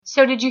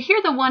So did you hear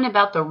the one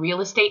about the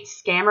real estate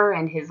scammer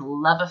and his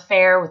love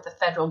affair with the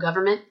federal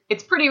government?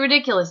 It's pretty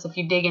ridiculous if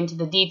you dig into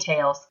the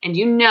details, and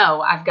you know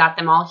I've got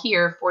them all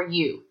here for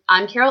you.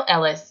 I'm Carol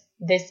Ellis.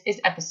 This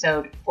is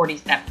episode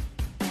 47.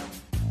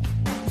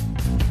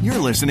 You're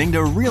listening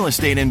to Real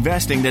Estate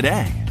Investing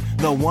Today,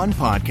 the one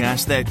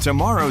podcast that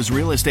tomorrow's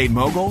real estate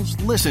moguls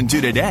listen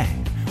to today,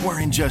 where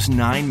in just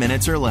 9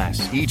 minutes or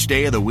less each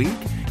day of the week,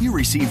 you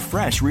receive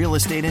fresh real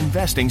estate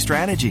investing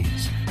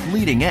strategies,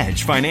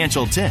 leading-edge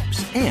financial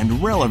tips,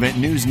 and relevant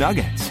news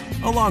nuggets,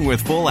 along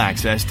with full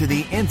access to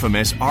the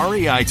infamous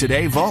REI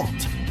Today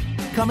Vault.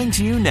 Coming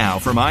to you now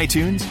from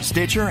iTunes,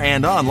 Stitcher,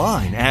 and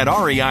online at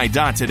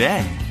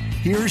rei.today.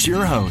 Here's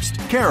your host,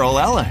 Carol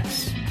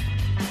Ellis.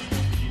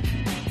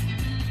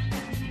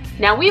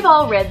 Now, we've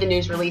all read the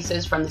news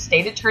releases from the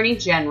state attorney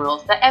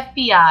generals, the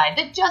FBI,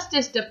 the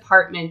Justice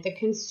Department, the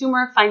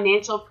Consumer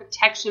Financial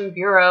Protection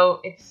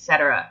Bureau,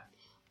 etc.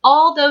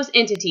 All those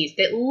entities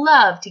that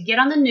love to get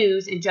on the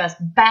news and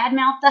just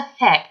badmouth the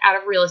heck out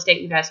of real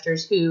estate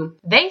investors who,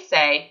 they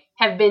say,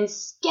 have been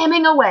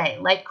scamming away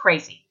like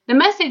crazy. The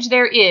message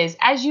there is,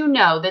 as you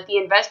know, that the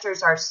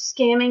investors are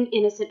scamming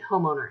innocent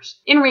homeowners.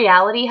 In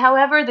reality,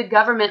 however, the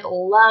government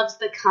loves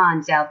the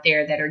cons out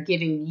there that are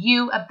giving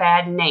you a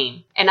bad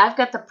name, and I've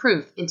got the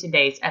proof in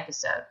today's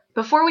episode.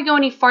 Before we go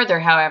any further,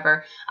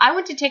 however, I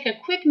want to take a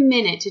quick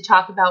minute to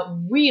talk about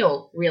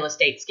real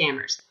estate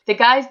scammers, the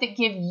guys that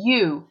give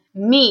you,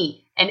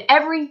 me, and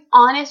every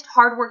honest,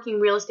 hardworking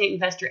real estate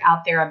investor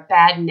out there a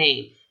bad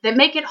name, that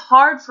make it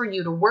hard for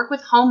you to work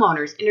with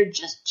homeowners and are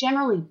just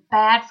generally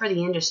bad for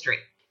the industry.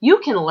 You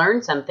can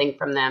learn something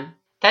from them.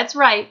 That's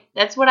right.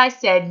 That's what I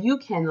said. You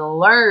can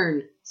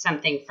learn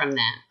something from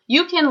them.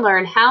 You can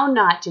learn how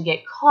not to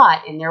get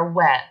caught in their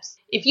webs.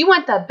 If you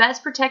want the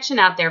best protection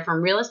out there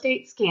from real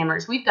estate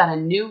scammers, we've got a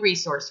new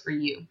resource for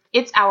you.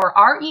 It's our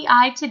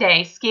REI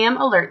Today Scam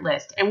Alert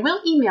List, and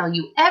we'll email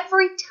you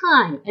every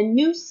time a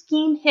new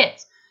scheme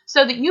hits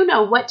so that you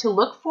know what to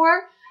look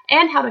for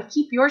and how to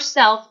keep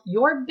yourself,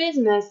 your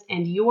business,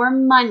 and your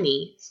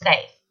money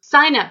safe.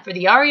 Sign up for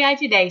the REI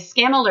Today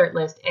Scam Alert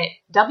List at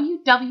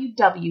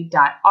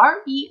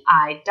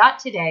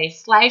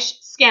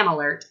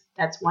www.rei.today/scamalert.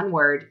 That's one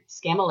word,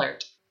 scam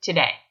alert,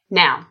 today.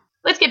 Now,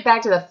 let's get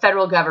back to the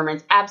federal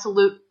government's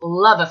absolute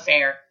love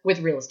affair with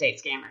real estate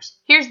scammers.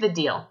 Here's the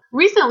deal.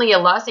 Recently, a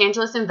Los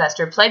Angeles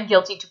investor pled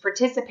guilty to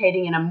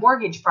participating in a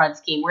mortgage fraud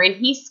scheme wherein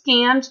he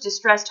scammed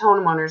distressed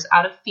homeowners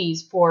out of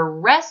fees for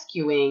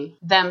rescuing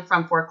them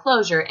from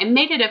foreclosure and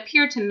made it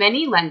appear to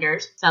many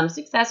lenders, some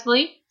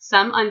successfully,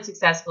 some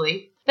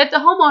unsuccessfully, that the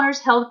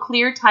homeowners held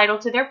clear title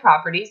to their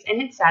properties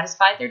and had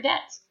satisfied their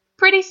debts.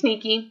 Pretty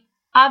sneaky,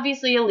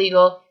 obviously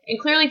illegal, and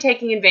clearly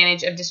taking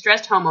advantage of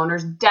distressed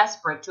homeowners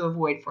desperate to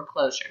avoid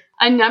foreclosure.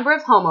 A number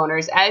of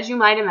homeowners, as you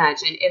might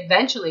imagine,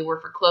 eventually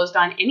were foreclosed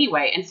on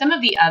anyway, and some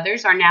of the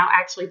others are now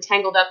actually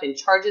tangled up in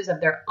charges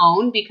of their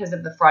own because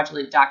of the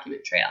fraudulent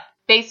document trail.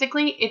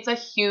 Basically, it's a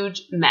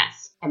huge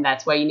mess, and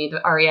that's why you need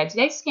the REI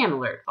Today Scam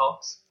Alert,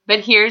 folks.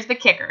 But here's the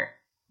kicker.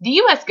 The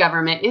U.S.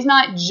 government is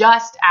not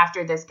just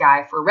after this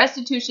guy for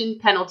restitution,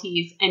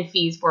 penalties, and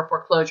fees for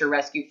foreclosure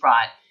rescue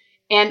fraud.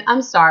 And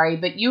I'm sorry,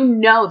 but you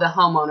know the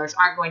homeowners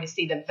aren't going to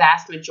see the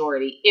vast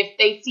majority if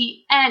they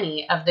see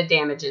any of the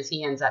damages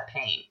he ends up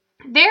paying.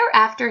 They're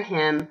after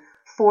him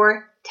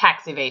for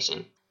tax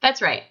evasion.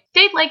 That's right.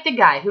 They'd like the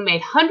guy who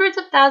made hundreds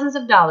of thousands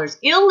of dollars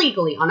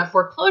illegally on a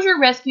foreclosure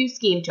rescue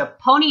scheme to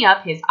pony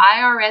up his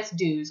IRS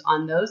dues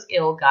on those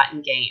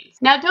ill-gotten gains.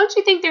 Now, don't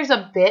you think there's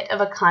a bit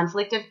of a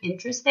conflict of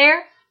interest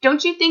there?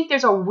 Don't you think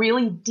there's a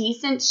really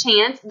decent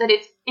chance that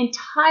it's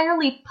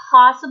entirely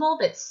possible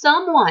that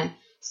someone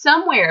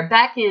somewhere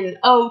back in,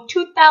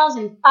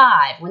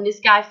 2005, when this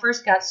guy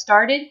first got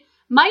started,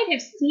 might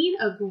have seen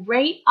a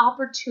great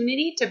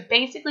opportunity to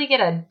basically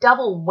get a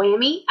double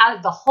whammy out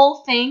of the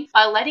whole thing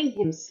by letting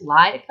him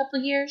slide a couple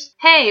of years?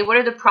 Hey, what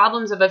are the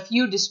problems of a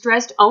few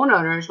distressed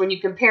owners when you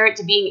compare it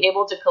to being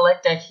able to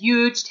collect a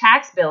huge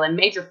tax bill and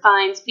major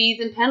fines, fees,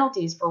 and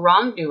penalties for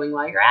wrongdoing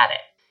while you're at it?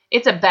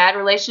 It's a bad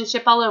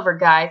relationship all over,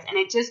 guys, and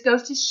it just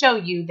goes to show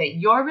you that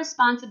your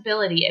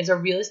responsibility as a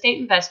real estate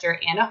investor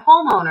and a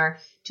homeowner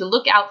to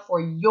look out for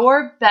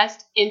your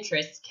best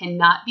interests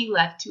cannot be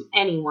left to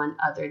anyone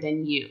other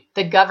than you.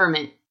 The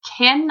government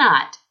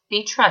cannot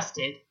be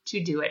trusted to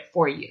do it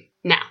for you.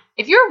 Now,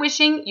 if you're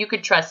wishing you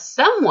could trust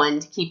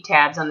someone to keep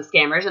tabs on the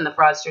scammers and the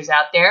fraudsters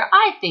out there,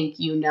 I think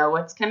you know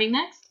what's coming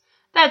next.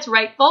 That's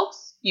right,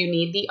 folks. You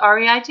need the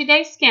REI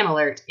Today Scam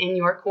Alert in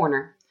your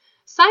corner.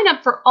 Sign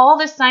up for all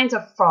the signs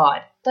of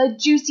fraud, the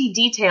juicy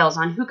details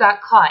on who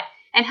got caught,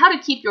 and how to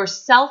keep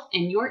yourself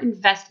and your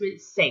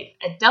investments safe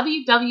at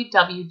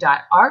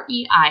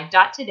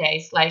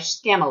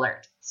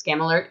www.rei.today/scamalert.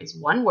 Scam alert is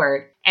one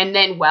word. And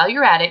then while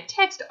you're at it,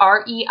 text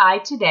REI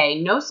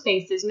Today, no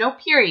spaces, no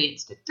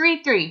periods, to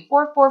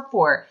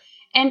 33444.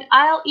 And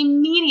I'll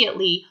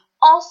immediately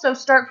also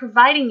start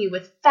providing you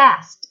with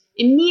fast,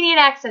 immediate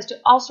access to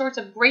all sorts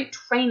of great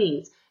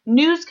trainings,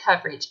 news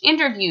coverage,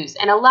 interviews,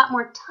 and a lot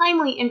more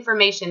timely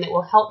information that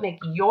will help make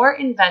your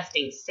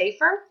investing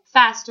safer,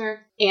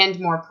 faster, and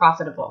more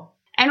profitable.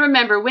 And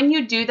remember, when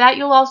you do that,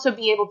 you'll also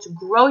be able to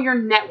grow your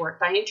network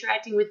by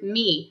interacting with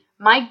me,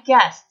 my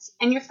guests,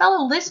 and your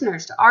fellow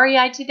listeners to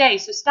REI Today.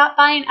 So stop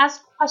by and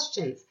ask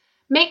questions,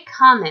 make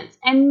comments,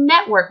 and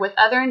network with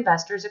other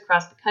investors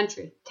across the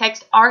country.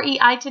 Text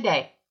REI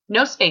Today,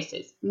 no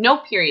spaces, no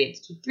periods,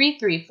 to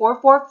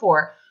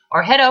 33444,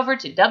 or head over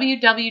to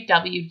www.rei.today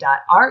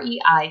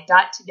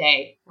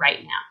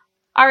right now.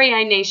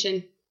 REI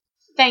Nation,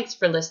 thanks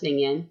for listening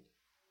in.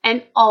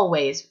 And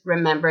always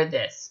remember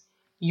this: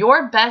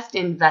 your best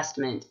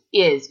investment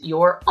is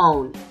your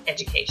own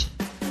education.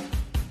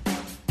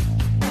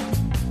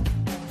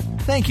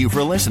 Thank you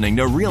for listening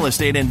to Real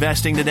Estate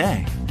Investing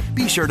Today.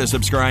 Be sure to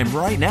subscribe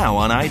right now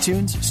on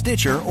iTunes,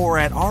 Stitcher, or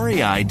at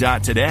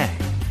rei.today.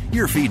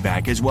 Your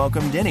feedback is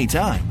welcomed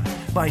anytime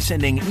by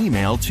sending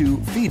email to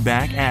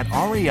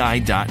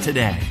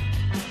feedback@rei.today.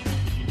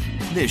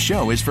 This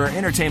show is for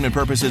entertainment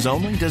purposes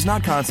only, does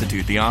not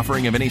constitute the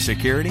offering of any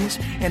securities,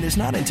 and is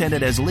not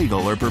intended as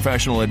legal or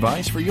professional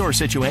advice for your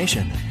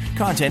situation.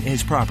 Content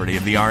is property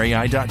of the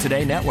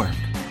REI.today network.